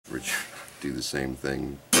do the same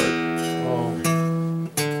thing. But,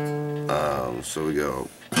 so we go.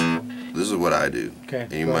 This is what I do. Okay.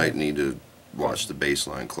 And you might need to watch the bass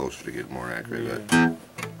line closer to get more accurate. But,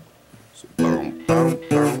 so boom, boom,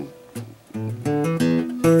 boom.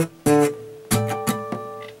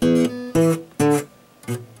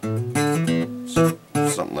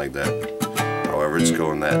 Something like that. However it's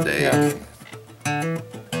going that day. Yeah.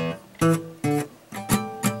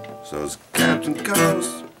 So it's Captain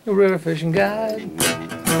Coast. A river fishing guide.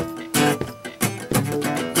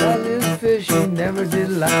 All this fishing never did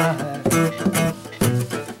lie.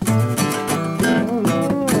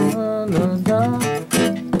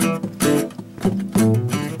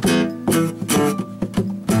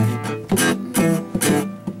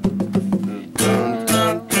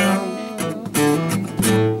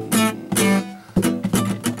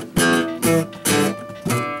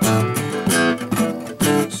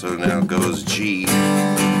 So now goes G to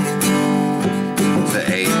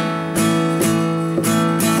A.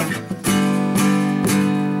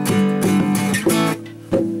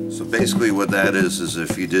 So basically what that is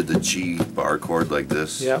if you did the G bar chord like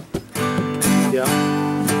this, Yep. Yep.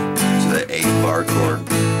 to the A bar chord.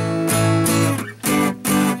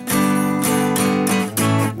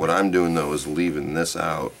 What I'm doing though is leaving this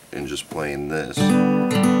out and just playing this,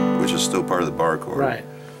 which is still part of the bar chord. Right.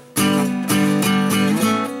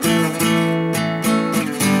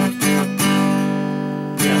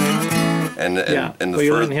 And Yeah. the Well,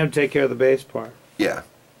 you're letting him take care of the bass part. yeah,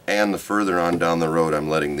 and the further on down the road, I'm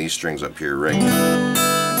letting these strings up here ring. So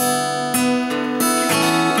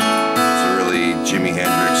really, Jimi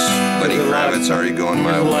Hendrix, Lenny Kravitz already going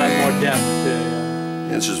my There's a lot way. more depth to it.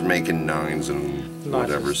 Yeah. It's just making nines and Not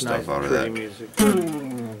whatever just stuff nice, out of pretty that. music.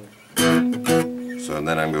 So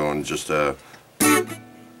then I'm going just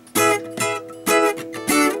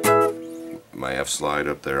my F slide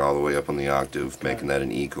up there, all the way up on the octave, making that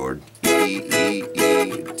an E chord. E, E,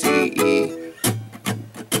 E, T, E.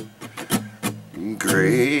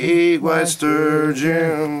 Great white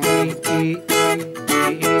sturgeon.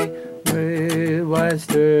 Great white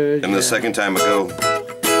sturgeon. And the second time I go,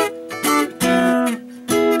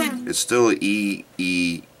 it's still E,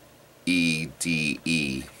 E, E, D,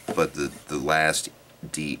 E, but the last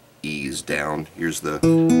D, E is down. Here's the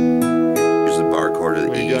bar chord of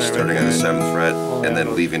the E, starting on the 7th fret, and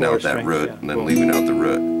then leaving out that root, and then leaving out the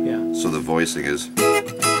root. Yeah. So the voicing is.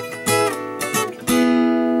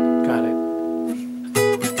 Got it.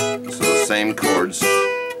 So the same chords,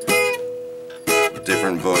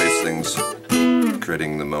 different voicings,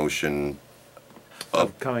 creating the motion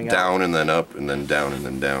up, Coming down, up. and then up, and then down, and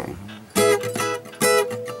then down.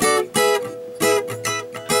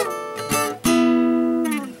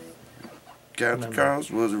 Captain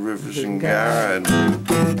Cost was a river fishing guide.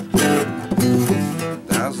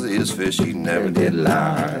 How's this fish he never did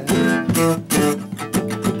lie.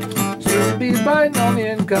 Still be biting on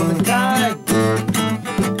the incoming tide.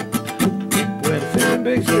 When fishing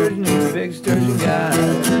big sturgeon, he's a big sturgeon guy.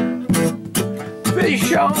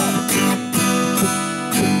 Fish on.